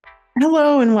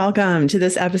Hello and welcome to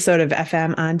this episode of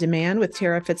FM On Demand with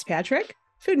Tara Fitzpatrick,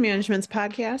 Food Management's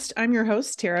podcast. I'm your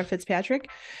host, Tara Fitzpatrick,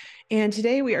 and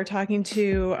today we are talking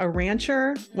to a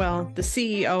rancher, well, the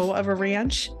CEO of a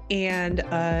ranch, and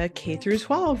a K through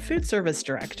 12 food service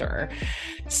director.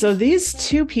 So these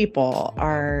two people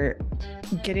are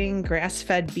getting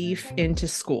grass-fed beef into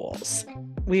schools.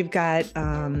 We've got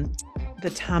the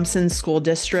Thompson School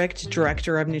District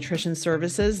Director of Nutrition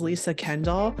Services, Lisa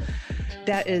Kendall.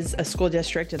 That is a school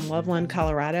district in Loveland,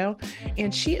 Colorado.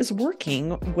 And she is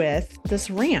working with this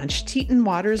ranch, Teton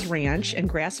Waters Ranch and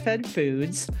Grass-Fed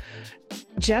Foods.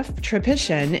 Jeff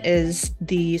Trepishin is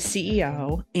the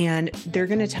CEO, and they're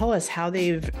going to tell us how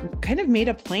they've kind of made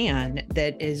a plan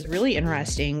that is really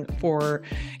interesting for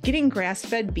getting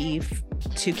grass-fed beef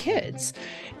to kids.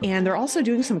 And they're also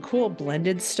doing some cool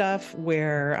blended stuff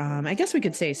where I guess we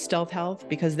could say stealth health,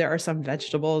 because there are some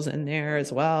vegetables in there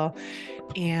as well.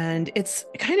 And it's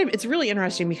really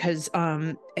interesting because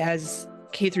as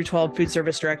K through 12 food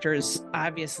service directors,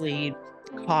 obviously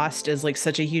cost is like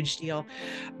such a huge deal.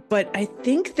 But I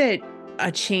think that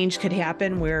a change could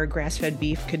happen where grass-fed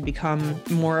beef could become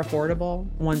more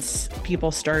affordable once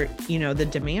people start, the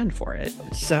demand for it.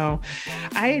 So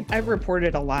I've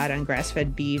reported a lot on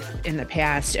grass-fed beef in the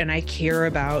past, and I care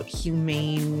about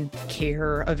humane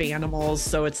care of animals.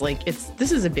 So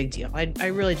this is a big deal. I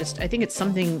think it's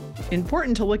something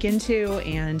important to look into,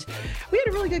 and we had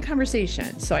a really good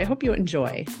conversation. So I hope you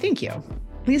enjoy. Thank you.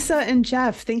 Lisa and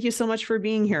Jeff, thank you so much for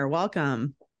being here.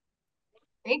 Welcome.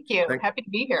 Thank you. Happy to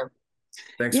be here.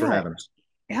 Thanks for having us.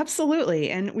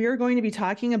 Absolutely. And we are going to be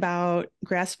talking about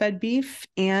grass-fed beef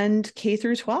and K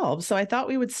through 12. So I thought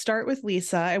we would start with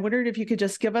Lisa. I wondered if you could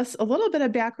just give us a little bit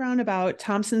of background about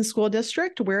Thompson School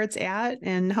District, where it's at,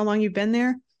 and how long you've been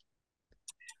there.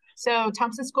 So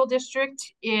Thompson School District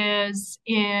is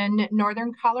in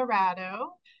northern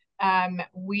Colorado.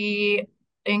 We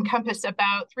encompass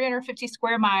about 350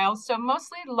 square miles, so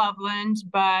mostly Loveland,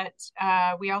 but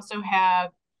we also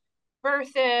have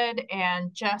Berthoud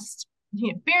and just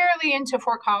barely into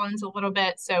Fort Collins a little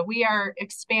bit. So we are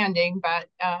expanding, but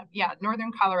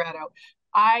northern Colorado.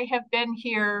 I have been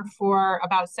here for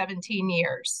about 17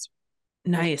 years.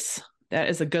 Nice. That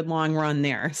is a good long run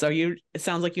there. So it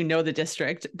sounds like you know the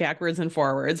district backwards and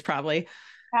forwards, probably.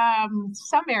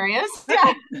 Some areas,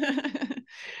 yeah.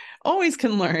 Always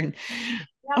can learn.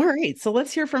 Yeah. All right. So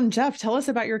let's hear from Jeff. Tell us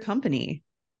about your company.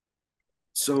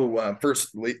 So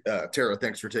first, Tara,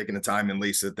 thanks for taking the time, and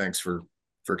Lisa, thanks for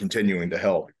continuing to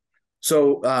help.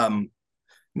 So in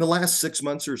the last 6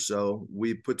 months or so,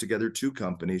 we've put together two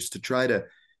companies to try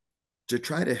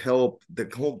to help the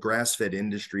whole grass-fed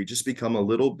industry just become a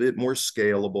little bit more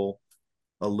scalable,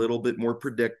 a little bit more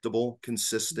predictable,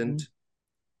 consistent,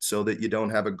 so that you don't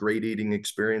have a great eating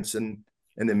experience and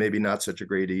then maybe not such a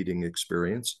great eating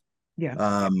experience.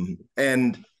 Yeah.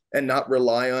 And not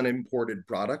rely on imported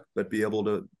product, but be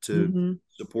able to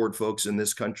support folks in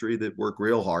this country that work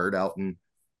real hard out in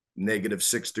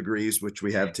 -6 degrees, which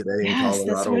we have today in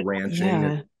Colorado,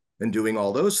 ranching and doing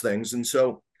all those things. And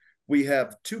so we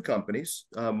have two companies,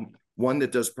 one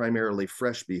that does primarily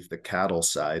fresh beef, the cattle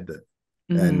side,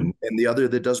 and the other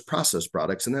that does processed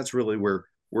products. And that's really where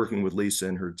working with Lisa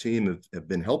and her team have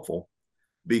been helpful,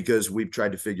 because we've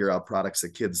tried to figure out products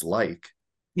that kids like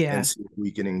and see if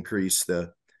we can increase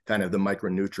the kind of the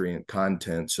micronutrient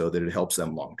content so that it helps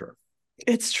them long term.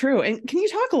 It's true. And can you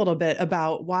talk a little bit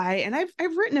about why, and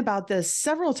I've written about this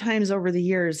several times over the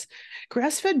years,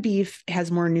 grass-fed beef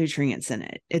has more nutrients in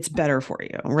it. It's better for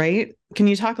you, right? Can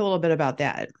you talk a little bit about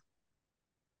that?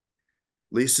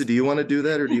 Lisa, do you want to do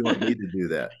that, or do you want me to do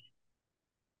that?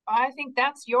 I think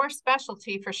that's your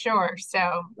specialty for sure.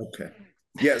 So okay.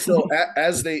 Yeah, so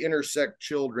as they intersect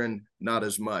children, not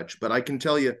as much, but I can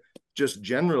tell you just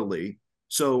generally,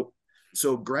 so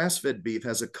grass-fed beef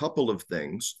has a couple of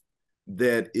things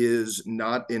that is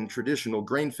not in traditional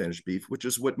grain-finished beef, which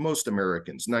is what most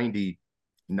Americans, 99%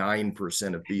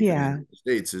 of beef in the United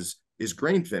States is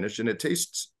grain-finished, and it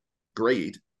tastes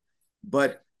great.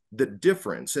 But the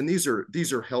difference, and these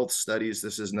are health studies,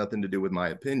 this has nothing to do with my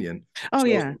opinion.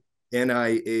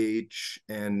 NIH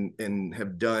and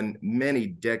have done many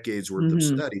decades worth of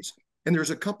studies. And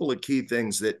there's a couple of key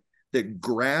things that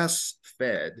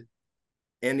grass-fed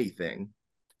anything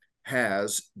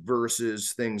has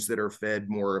versus things that are fed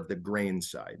more of the grain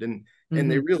side. And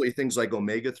they really, things like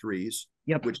omega-3s,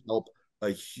 which help a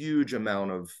huge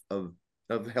amount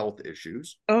of health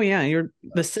issues. Oh yeah,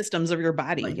 the systems of your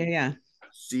body. Like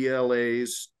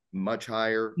CLAs, much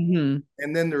higher. And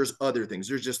then there's other things.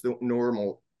 There's just the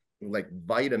normal like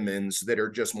vitamins that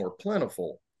are just more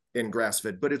plentiful. in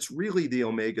grass-fed, but it's really the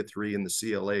omega-3 and the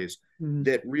CLAs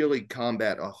that really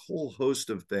combat a whole host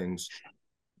of things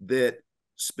that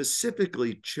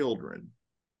specifically children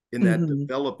in that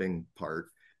developing part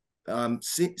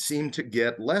seem to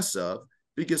get less of,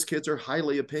 because kids are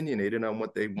highly opinionated on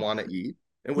what they want to eat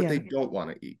and what they don't want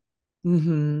to eat.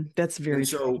 That's very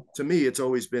true. To me, it's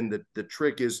always been that the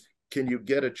trick is, can you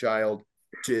get a child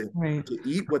to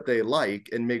eat what they like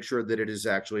and make sure that it is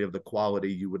actually of the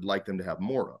quality you would like them to have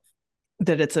more of?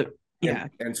 That it's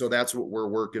and so that's what we're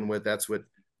working with. That's what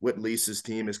Lisa's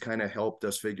team has kind of helped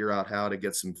us figure out how to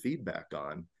get some feedback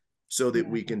on, so that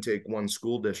we can take one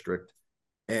school district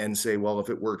and say, well, if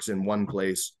it works in one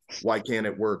place, why can't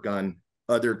it work on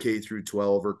other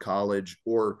K-12 or college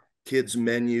or kids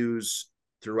menus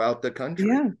throughout the country?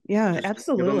 Yeah,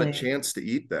 absolutely. Give them a chance to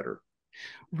eat better.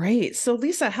 Right. So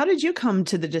Lisa, how did you come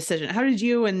to the decision? How did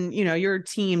you and, your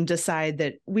team decide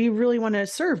that we really want to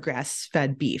serve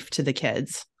grass-fed beef to the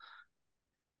kids?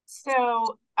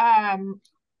 So I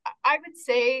would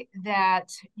say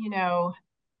that,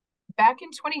 back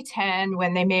in 2010,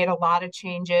 when they made a lot of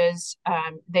changes,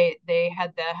 they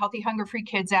had the Healthy Hunger Free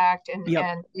Kids Act and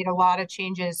made a lot of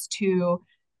changes to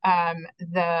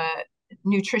the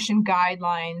nutrition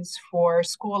guidelines for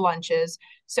school lunches.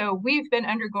 So we've been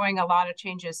undergoing a lot of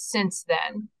changes since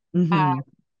then.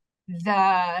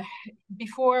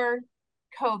 Before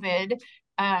COVID,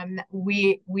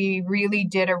 we really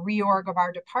did a reorg of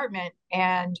our department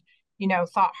and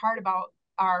thought hard about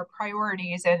our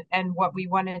priorities and what we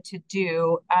wanted to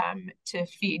do to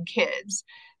feed kids.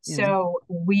 So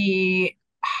we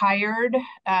hired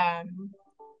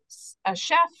a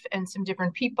chef and some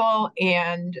different people,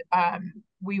 and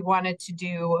we wanted to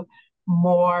do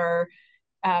more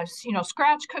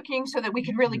scratch cooking so that we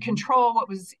could really control what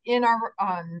was in our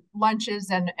lunches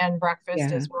and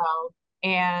breakfast as well,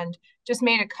 and just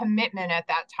made a commitment at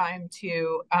that time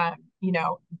to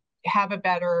have a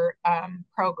better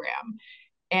program.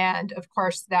 And of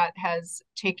course that has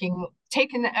taken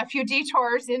a few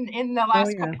detours in the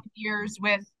last couple of years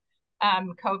with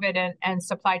COVID and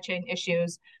supply chain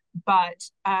issues. But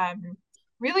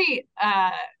really,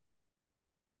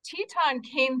 Teton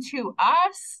came to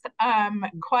us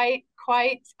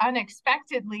quite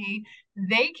unexpectedly.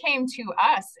 They came to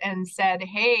us and said,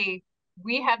 hey,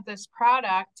 we have this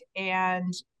product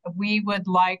and we would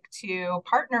like to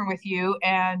partner with you,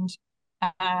 and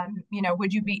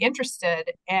would you be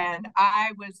interested? And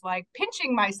I was like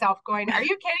pinching myself going, are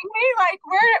you kidding me? Like,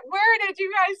 where did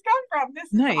you guys come from?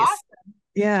 This is awesome.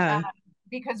 Yeah.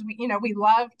 Because we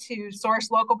love to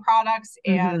source local products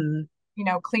and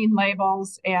clean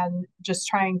labels, and just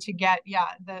trying to get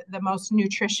the most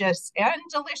nutritious and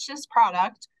delicious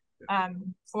product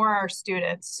for our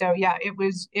students. So it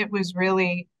was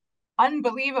really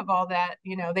unbelievable that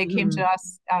they came to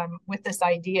us with this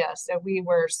idea. So we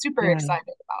were super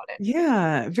excited about it.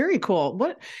 Yeah, very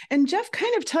cool. And Jeff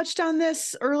kind of touched on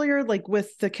this earlier, like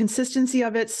with the consistency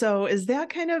of it. So is that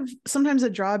kind of sometimes a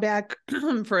drawback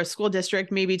for a school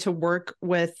district maybe to work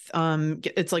with?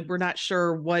 It's like we're not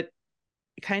sure what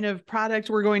kind of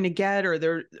product we're going to get,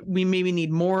 or we maybe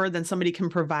need more than somebody can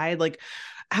provide. Like,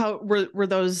 how were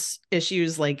those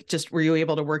issues, like, just were you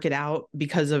able to work it out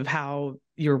because of how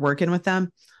you're working with them?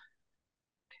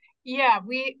 Yeah,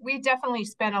 we definitely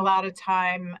spent a lot of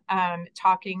time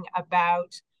talking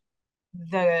about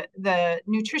the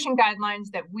nutrition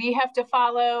guidelines that we have to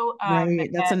follow. Right,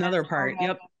 that's another part.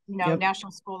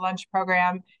 National School Lunch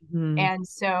Program. And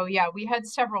so, we had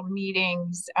several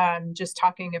meetings just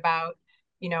talking about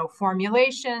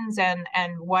formulations and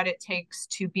what it takes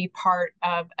to be part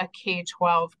of a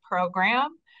K-12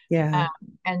 program.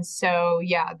 And so,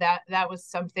 that was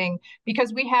something,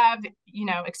 because we have,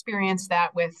 experienced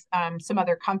that with some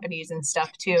other companies and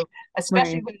stuff too,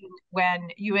 especially when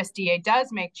USDA does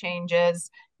make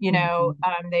changes,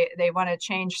 they want to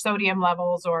change sodium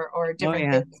levels or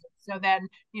different things. So then,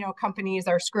 companies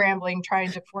are scrambling,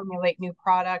 trying to formulate new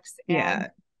products. And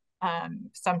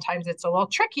sometimes it's a little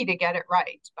tricky to get it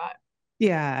right, but.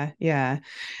 Yeah.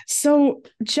 So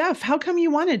Jeff, how come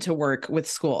you wanted to work with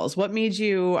schools? What made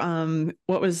you,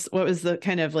 what was the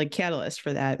kind of like catalyst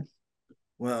for that?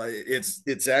 Well,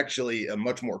 it's actually a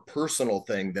much more personal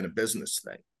thing than a business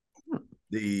thing.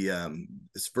 The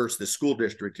school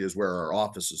district is where our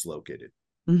office is located.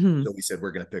 So we said,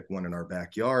 we're going to pick one in our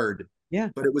backyard.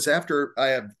 But it was after I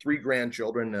have 3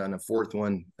 grandchildren and a 4th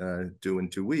one due in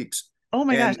 2 weeks. Oh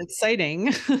my gosh,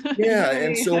 exciting.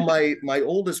 And so my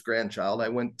oldest grandchild, I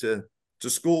went to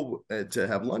school to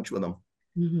have lunch with him.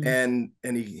 And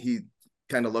he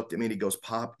kind of looked at me and he goes,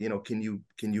 Pop, can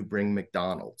you bring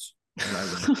McDonald's? And I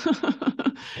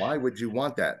went, why would you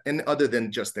want that? And other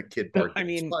than just the kid part, I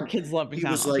mean, kids love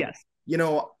McDonald's. He was like,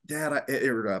 yes.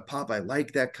 Dad, Pop, I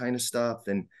like that kind of stuff.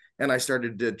 And I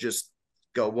started to just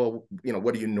go, well,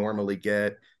 what do you normally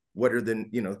get? What are the,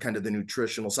 kind of the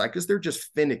nutritional side? Because they're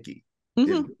just finicky.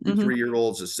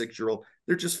 3-year-olds, a 6-year-old,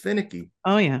 they're just finicky.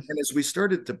 Oh, yeah. And as we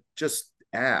started to just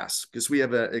ask, because we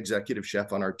have an executive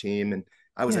chef on our team, and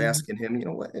I was asking him,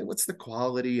 what's the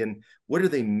quality and what are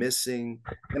they missing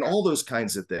and all those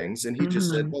kinds of things. And he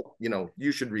just said, well,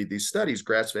 you should read these studies.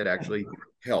 Grass-fed actually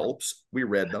helps. We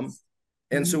read them.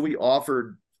 And so we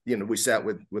offered, we sat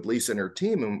with Lisa and her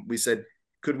team, and we said,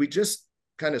 could we just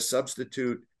kind of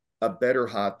substitute a better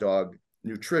hot dog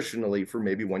nutritionally for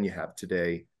maybe one you have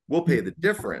today? We'll pay the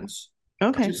difference,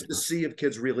 just to see if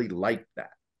kids really like that.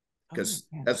 Because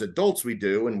as adults we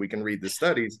do, and we can read the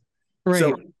studies.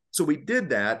 Right. So we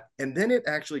did that, and then it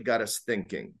actually got us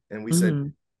thinking. And we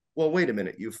said, well, wait a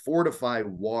minute. You fortify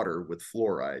water with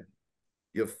fluoride.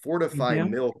 You fortify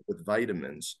milk with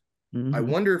vitamins. I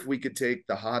wonder if we could take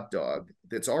the hot dog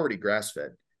that's already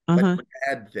grass-fed, but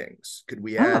add things. Could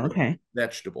we add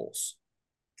vegetables?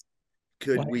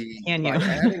 Could we, by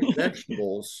adding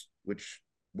vegetables, which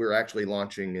we're actually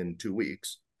launching in 2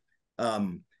 weeks,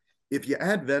 if you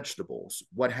add vegetables,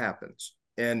 what happens?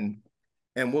 And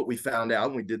what we found out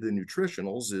when we did the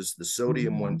nutritionals is the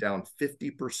sodium went down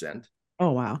 50%.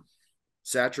 Oh, wow.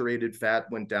 Saturated fat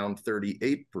went down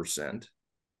 38%.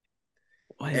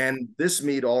 What? And this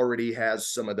meat already has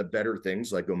some of the better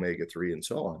things like omega-3 and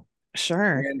so on.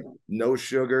 Sure. And no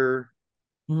sugar,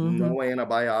 no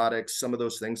antibiotics, some of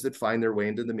those things that find their way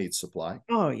into the meat supply.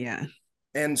 Oh, yeah.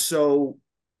 And so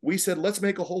we said, let's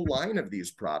make a whole line of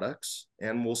these products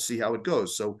and we'll see how it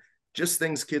goes. So just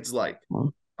things kids like.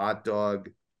 Hot dog,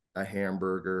 a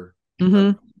hamburger,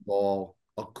 a ball,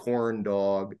 a corn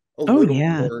dog, a little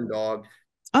corn dog.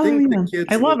 Oh, yeah.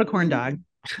 I love a corn dog.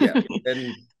 Yeah.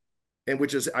 And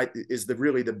which is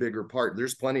really the bigger part.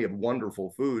 There's plenty of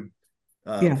wonderful food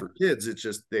for kids. It's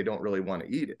just they don't really want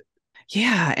to eat it.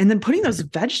 Yeah. And then putting those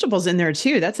vegetables in there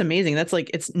too. That's amazing. That's like,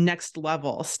 it's next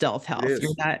level stealth health.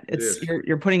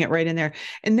 You're putting it right in there.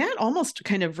 And that almost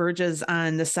kind of verges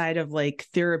on the side of like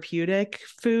therapeutic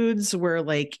foods where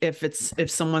like,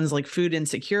 if someone's like food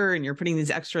insecure and you're putting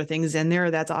these extra things in there,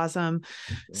 that's awesome.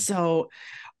 So.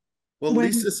 Well,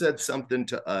 Lisa said something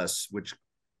to us, which,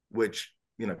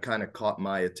 kind of caught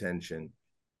my attention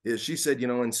is she said,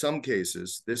 in some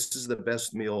cases, this is the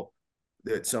best meal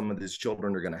that some of these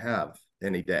children are going to have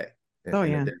any day.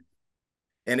 And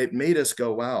it made us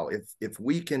go, wow, if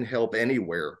we can help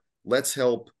anywhere, let's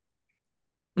help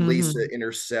Lisa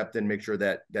intercept and make sure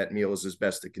that that meal is as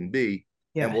best it can be.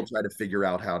 Yeah. And we'll try to figure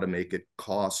out how to make it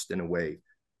cost in a way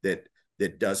that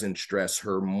doesn't stress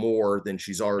her more than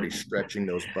she's already stretching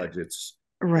those budgets.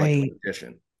 Right. Like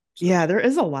addition. So. Yeah, there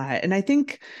is a lot. And I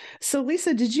think, so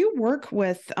Lisa, did you work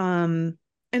with,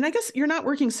 and I guess you're not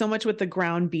working so much with the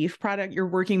ground beef product. You're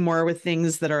working more with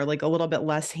things that are like a little bit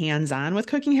less hands-on with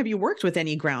cooking. Have you worked with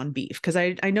any ground beef? Because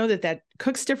I know that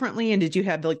cooks differently. And did you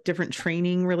have like different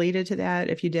training related to that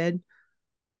if you did?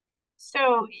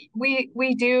 So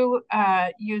we do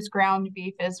use ground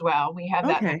beef as well. We have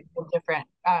that in different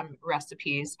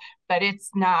recipes, but it's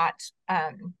not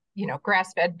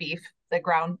grass-fed beef. The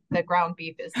ground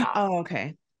beef is not. Oh,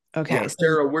 okay. Yeah,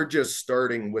 Sarah, we're just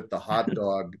starting with the hot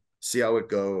dog. See how it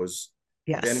goes.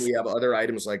 Yes. Then we have other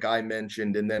items like I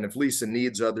mentioned. And then if Lisa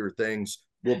needs other things,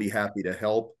 we'll be happy to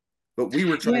help. But we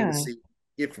were trying to see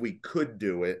if we could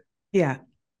do it. Yeah.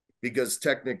 Because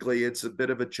technically it's a bit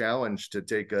of a challenge to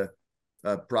take a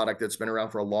product that's been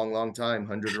around for a long, long time,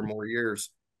 100 or more years,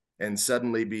 and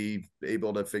suddenly be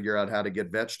able to figure out how to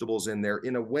get vegetables in there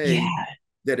in a way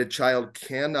that a child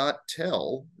cannot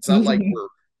tell. It's not like we're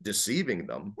deceiving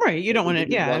them. Right. You don't want to, we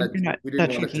didn't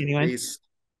want it to taste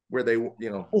where they,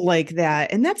 like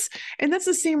that. And that's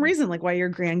the same reason, like why your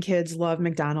grandkids love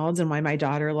McDonald's and why my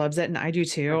daughter loves it. And I do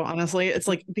too, honestly. It's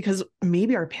like, because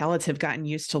maybe our palates have gotten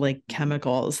used to like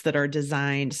chemicals that are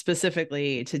designed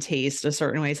specifically to taste a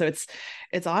certain way. So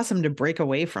it's awesome to break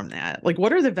away from that. Like,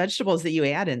 what are the vegetables that you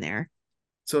add in there?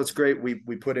 So it's great. We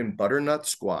put in butternut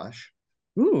squash.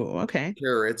 Ooh, okay.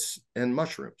 Carrots and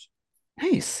mushrooms.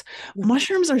 Nice.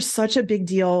 Mushrooms are such a big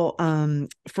deal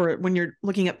for when you're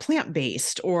looking at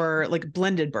plant-based or like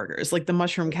blended burgers. Like the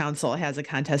Mushroom Council has a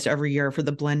contest every year for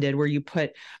the blended where you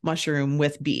put mushroom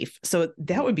with beef. So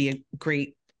that would be a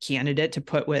great candidate to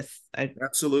put with.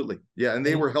 Absolutely. Yeah. And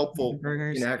they were helpful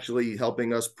in actually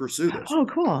helping us pursue this. Oh,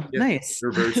 cool. Yeah, nice.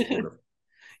 They're very supportive.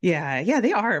 Yeah,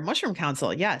 they are. Mushroom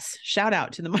Council. Yes. Shout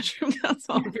out to the Mushroom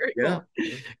Council. Very cool.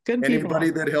 Good people. Anybody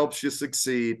that helps you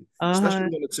succeed, especially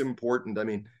when it's important. I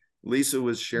mean, Lisa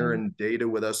was sharing data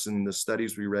with us in the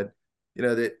studies we read,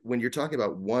 that when you're talking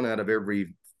about 1 out of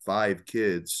every 5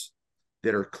 kids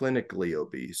that are clinically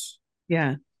obese.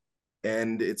 Yeah.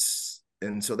 And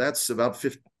so that's about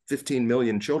 15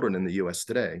 million children in the US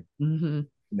today, in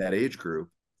that age group.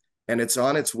 And it's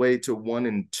on its way to 1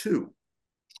 in 2.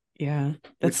 Yeah.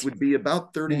 Which would be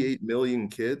about 38 million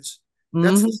kids.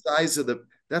 That's the size of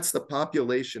that's the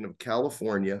population of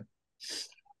California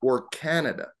or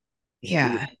Canada.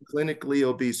 Yeah. Clinically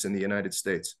obese in the United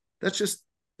States.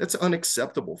 That's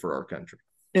unacceptable for our country.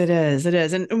 It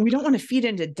is. And we don't want to feed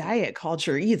into diet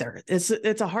culture either. It's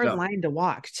a hard line to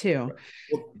walk too.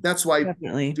 Well, that's why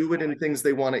Definitely do it in things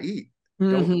they want to eat.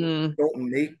 Don't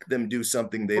make them do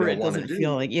something they don't want to do.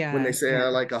 Feel like, when they say I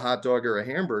like a hot dog or a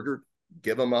hamburger,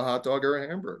 give them a hot dog or a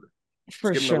hamburger.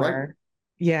 For sure.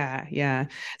 Yeah.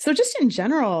 So just in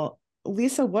general,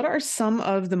 Lisa, what are some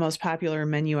of the most popular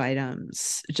menu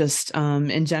items just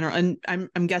in general? And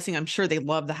I'm guessing, I'm sure they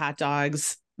love the hot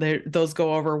dogs. Those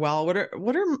go over well. What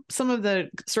are some of the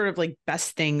sort of like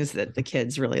best things that the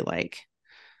kids really like?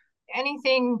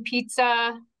 Anything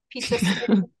pizza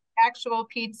actual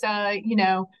pizza,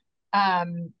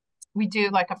 we do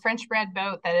like a French bread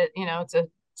boat that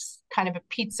it's kind of a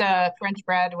pizza, French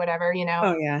bread, whatever,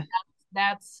 Oh yeah.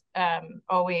 That's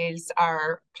always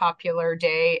our popular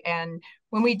day. And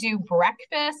when we do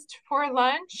breakfast for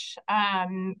lunch,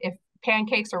 if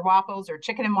pancakes or waffles or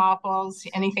chicken and waffles,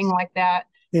 anything like that,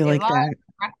 they like love that.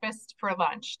 breakfast for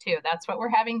lunch too. That's what we're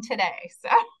having today. So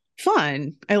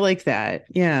fun. I like that.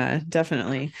 Yeah,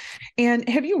 definitely. And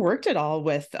have you worked at all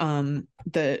with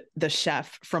the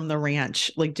chef from the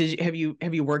ranch? Like, have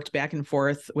you worked back and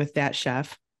forth with that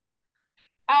chef?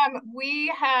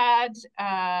 We had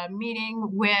a meeting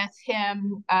with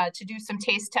him to do some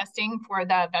taste testing for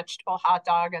the vegetable hot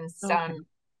dog and some,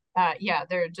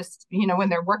 they're just, when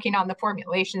they're working on the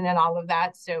formulation and all of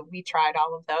that. So we tried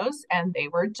all of those and they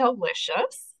were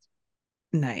delicious.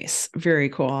 Nice. Very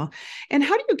cool. And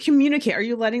how do you communicate? Are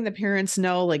you letting the parents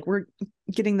know, like, we're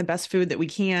getting the best food that we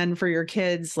can for your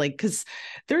kids? Like, because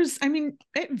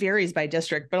it varies by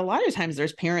district, but a lot of times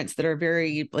there's parents that are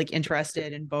very like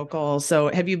interested and vocal. So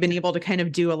have you been able to kind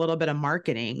of do a little bit of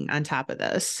marketing on top of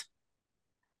this?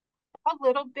 A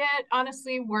little bit.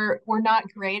 Honestly, we're not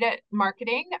great at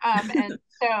marketing. And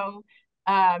so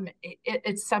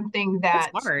it's something that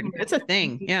it's hard. It's a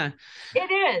thing. Yeah.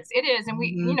 It is. And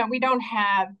we don't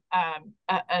have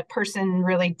a person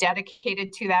really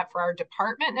dedicated to that for our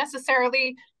department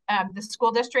necessarily. The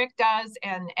school district does,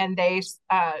 and they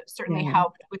certainly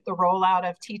helped with the rollout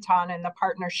of Teton and the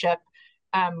partnership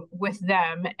with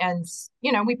them. And,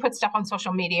 we put stuff on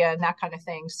social media and that kind of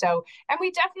thing. So, and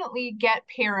we definitely get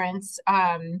parents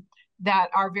that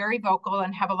are very vocal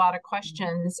and have a lot of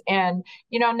questions. And,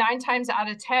 9 times out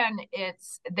of 10,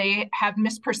 they have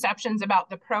misperceptions about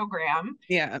the program.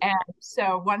 Yeah. And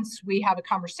so once we have a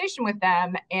conversation with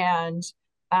them and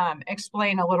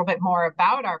explain a little bit more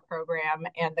about our program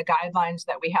and the guidelines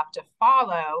that we have to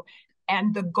follow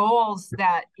and the goals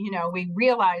that, we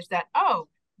realize that,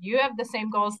 you have the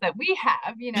same goals that we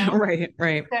have,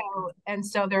 Right.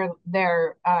 So they're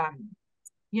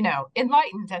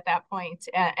enlightened at that point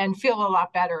and feel a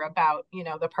lot better about,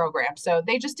 the program. So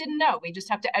they just didn't know. We just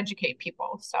have to educate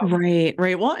people. So Right.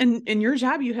 Well, in your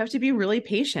job, you have to be really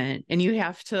patient and you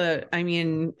have to, I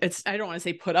don't want to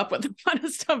say put up with a lot of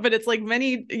stuff, but it's like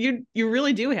you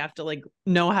really do have to like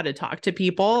know how to talk to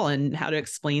people and how to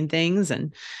explain things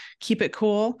and keep it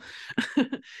cool.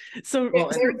 So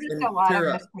there's just a lot of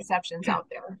misperceptions out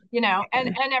there,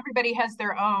 and everybody has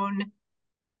their own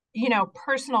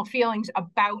personal feelings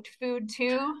about food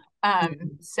too.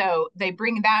 So they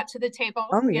bring that to the table.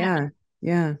 Oh yeah.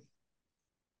 Yeah.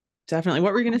 Definitely.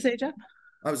 What were you going to say, Jeff?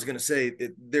 I was going to say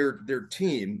their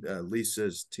team,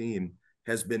 Lisa's team,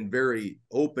 has been very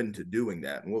open to doing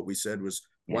that. And what we said was,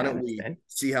 why don't we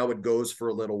see how it goes for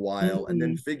a little while and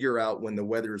then figure out when the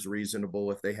weather is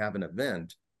reasonable, if they have an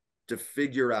event, to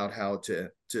figure out how to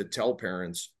tell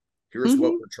parents, here's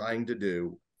what we're trying to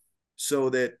do, so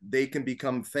that they can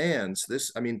become fans.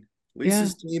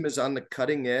 Lisa's team is on the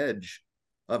cutting edge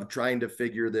of trying to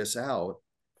figure this out.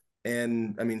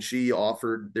 And she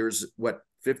offered, there's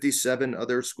 57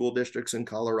 other school districts in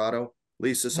Colorado,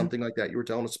 Lisa, something like that you were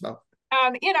telling us about?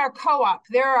 In our co-op,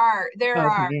 there are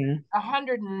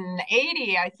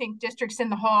 180, I think, districts in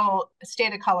the whole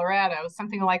state of Colorado,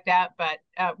 something like that. But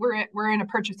we're in a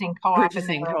purchasing co-op,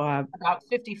 about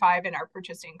 55 in our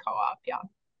purchasing co-op. Yeah.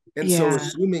 And so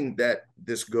assuming that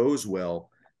this goes well,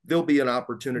 there'll be an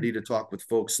opportunity to talk with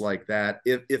folks like that,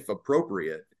 if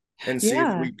appropriate, and see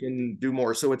if we can do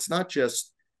more. So it's not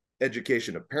just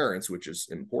education of parents, which is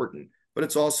important, but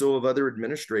it's also of other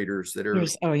administrators that are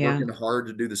yeah, working hard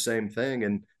to do the same thing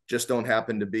and just don't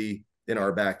happen to be in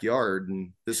our backyard.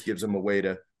 And this gives them a way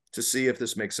to see if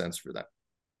this makes sense for them.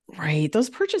 right. Those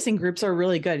purchasing groups are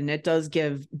really good. And it does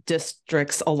give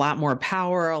districts a lot more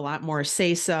power, a lot more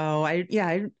say so.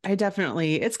 I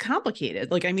definitely, it's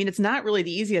complicated. Like, I mean, it's not really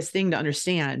the easiest thing to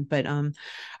understand, but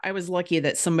I was lucky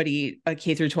that somebody, a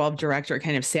K-12 director,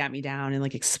 kind of sat me down and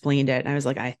like explained it. And I was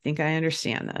like, I think I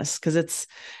understand this, because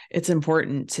it's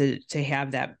important to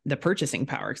have the purchasing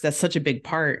power, because that's such a big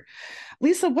part.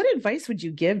 Lisa, what advice would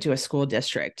you give to a school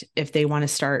district if they want to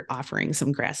start offering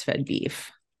some grass-fed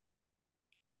beef?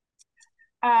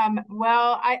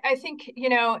 Well, I think,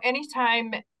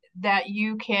 anytime that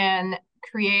you can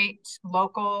create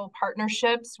local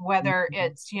partnerships, whether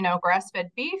it's, grass-fed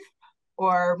beef,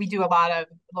 or we do a lot of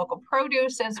local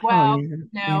produce as well,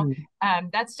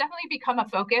 that's definitely become a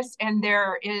focus. And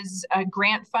there is a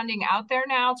grant funding out there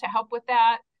now to help with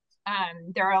that.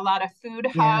 There are a lot of food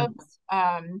hubs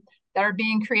that are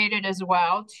being created as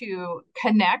well to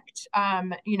connect,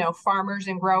 farmers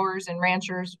and growers and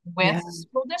ranchers with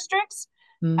school districts.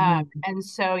 And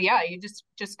so, you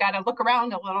just got to look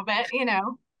around a little bit,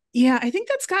 Yeah, I think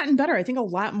that's gotten better. I think a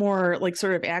lot more like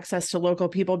sort of access to local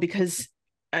people, because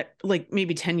like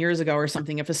maybe 10 years ago or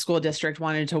something, if a school district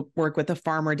wanted to work with a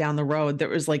farmer down the road, there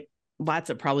was like lots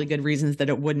of probably good reasons that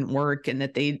it wouldn't work and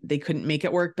that they couldn't make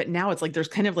it work. But now it's like there's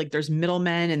kind of like there's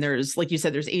middlemen, and there's, like you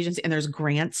said, there's agency and there's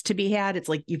grants to be had. It's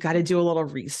like you got to do a little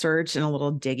research and a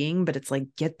little digging, but it's like,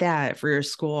 get that for your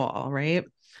school, right?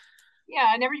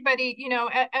 Yeah, and everybody,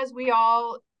 as we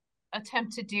all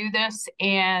attempt to do this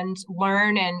and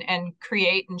learn and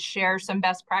create and share some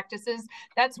best practices,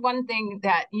 that's one thing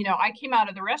that, I came out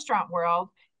of the restaurant world,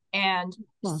 and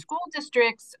school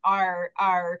districts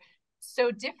are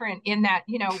so different in that,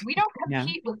 we don't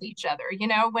compete with each other.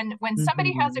 When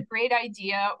somebody has a great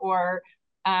idea, or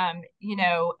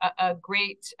a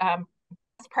great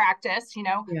practice, we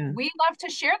love to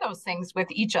share those things with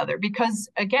each other, because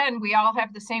again, we all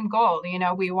have the same goal.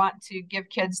 We want to give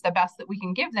kids the best that we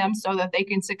can give them so that they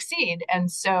can succeed.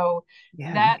 And so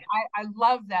that I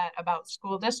love that about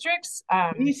school districts.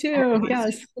 Me too.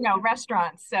 Yes.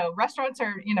 Restaurants. So restaurants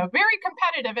are, very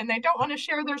competitive, and they don't want to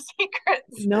share their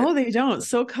secrets. No, they don't.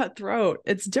 So cutthroat.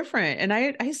 It's different. And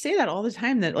I say that all the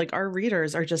time, that like our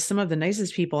readers are just some of the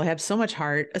nicest people, have so much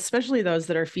heart, especially those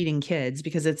that are feeding kids,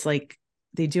 because it's like,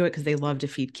 they do it because they love to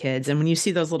feed kids. And when you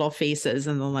see those little faces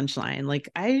in the lunch line, like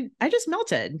I just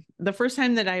melted. The first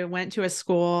time that I went to a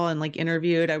school and like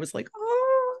interviewed, I was like,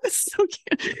 oh, it's so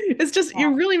cute. It's just,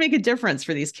 you really make a difference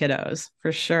for these kiddos,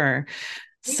 for sure.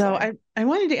 So I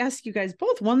wanted to ask you guys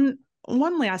both one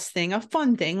last thing, a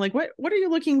fun thing. Like what are you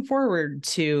looking forward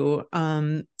to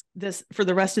this for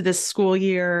the rest of this school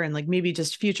year, and like maybe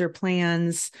just future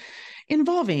plans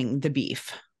involving the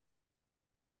beef?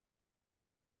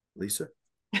 Lisa?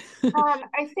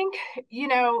 I think,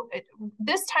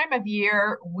 this time of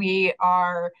year, we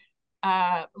are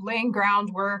laying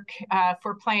groundwork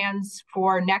for plans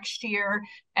for next year.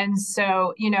 And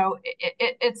so,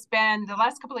 it's been, the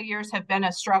last couple of years have been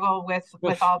a struggle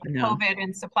with all the COVID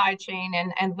and supply chain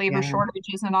and labor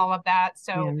shortages and all of that.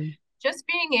 So just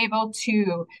being able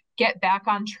to get back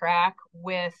on track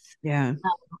with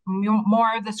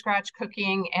more of the scratch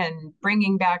cooking, and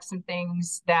bringing back some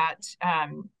things that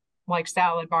like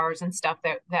salad bars and stuff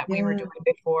that we were doing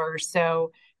before.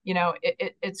 So,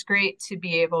 it's great to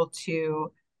be able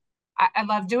to, I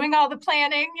love doing all the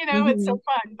planning, it's so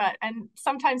fun, and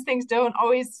sometimes things don't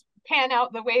always pan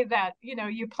out the way that,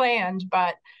 you planned,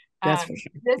 but that's for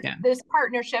sure. This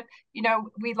partnership,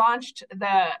 we launched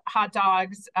the hot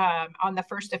dogs on the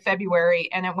 1st of February,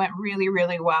 and it went really,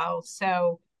 really well.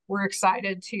 So we're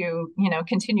excited to,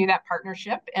 continue that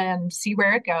partnership and see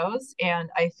where it goes. And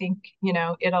I think,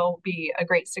 it'll be a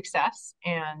great success,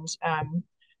 and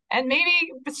maybe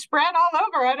spread all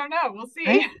over. I don't know. We'll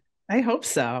see. I hope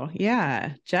so.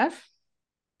 Yeah. Jeff?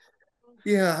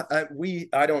 Yeah,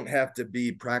 I don't have to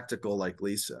be practical like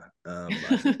Lisa.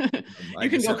 You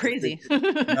can go crazy.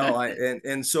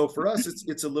 And so for us,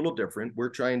 it's a little different. We're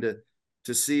trying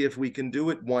to see if we can do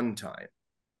it one time,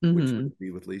 which would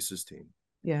be with Lisa's team.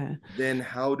 Yeah. Then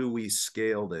how do we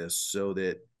scale this so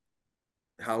that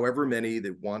however many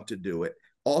that want to do it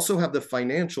also have the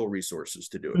financial resources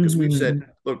to do it? Because we've said,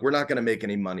 look, we're not going to make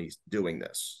any money doing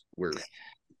this.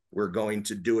 We're going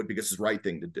to do it because it's the right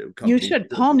thing to do. You should.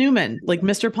 Paul Newman, like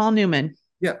Mr. Paul Newman.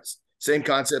 Yes. Same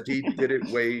concept. He did it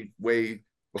way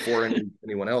before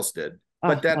anyone else did.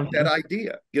 But that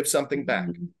idea, give something back.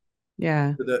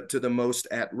 Yeah. To the most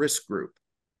at-risk group.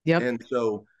 Yep. And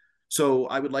so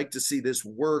I would like to see this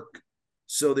work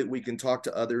so that we can talk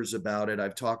to others about it.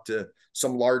 I've talked to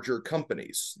some larger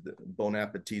companies, the Bon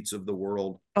Appetits of the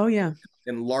world. Oh, yeah.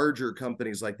 And larger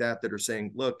companies like that are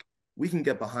saying, look, we can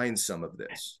get behind some of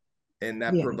this. And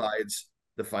that provides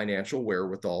the financial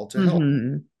wherewithal to help.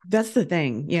 That's the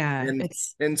thing. Yeah.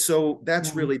 And so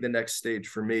that's really the next stage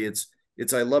for me.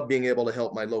 It's I love being able to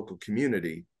help my local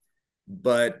community,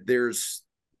 but there's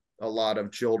a lot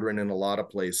of children in a lot of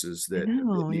places that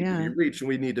need to be reached. And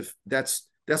we need to, that's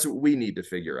what we need to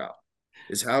figure out,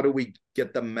 is how do we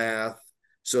get the math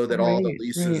so that all the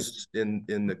leases in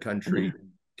the country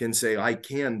can say, I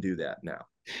can do that now.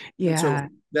 Yeah. And so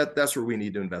that's where we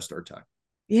need to invest our time.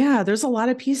 Yeah, there's a lot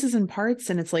of pieces and parts,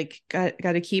 and it's like got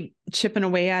to keep chipping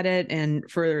away at it. And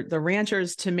for the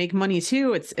ranchers to make money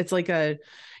too, it's like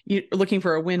you're looking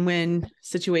for a win-win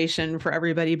situation for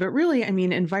everybody. But really, I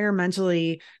mean,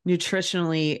 environmentally,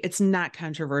 nutritionally, it's not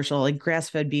controversial. Like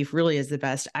grass-fed beef really is the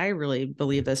best. I really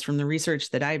believe this from the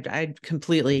research that I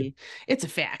completely, it's a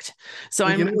fact. So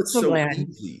I'm so glad.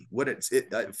 Easy.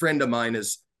 A friend of mine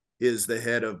is the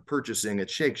head of purchasing at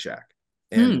Shake Shack,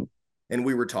 and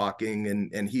we were talking,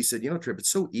 and he said, Trip,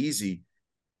 it's so easy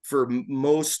for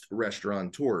most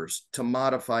restaurateurs to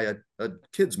modify a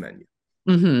kid's menu.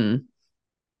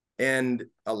 And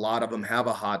a lot of them have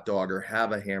a hot dog or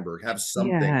have a hamburger, have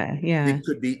something that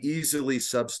could be easily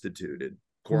substituted,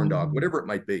 corn dog, whatever it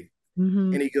might be.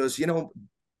 And he goes,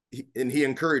 and he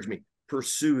encouraged me,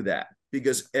 pursue that,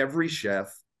 because every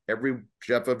chef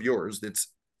of yours that's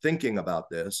thinking about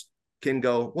this can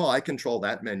go, well, I control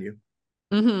that menu.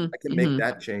 I can make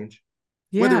that change.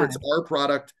 Whether it's our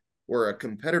product or a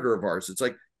competitor of ours, it's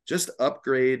like just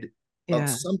upgrade of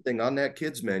something on that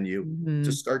kid's menu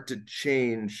to start to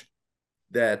change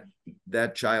that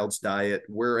child's diet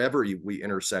wherever we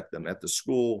intersect them, at the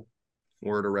school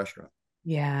or at a restaurant.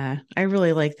 Yeah, I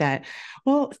really like that.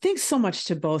 Well, thanks so much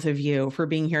to both of you for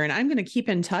being here. And I'm going to keep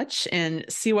in touch and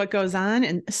see what goes on,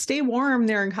 and stay warm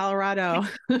there in Colorado.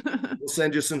 We'll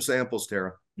send you some samples,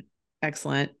 Tara.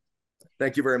 Excellent.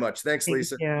 Thank you very much. Thanks,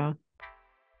 Lisa. Thank you.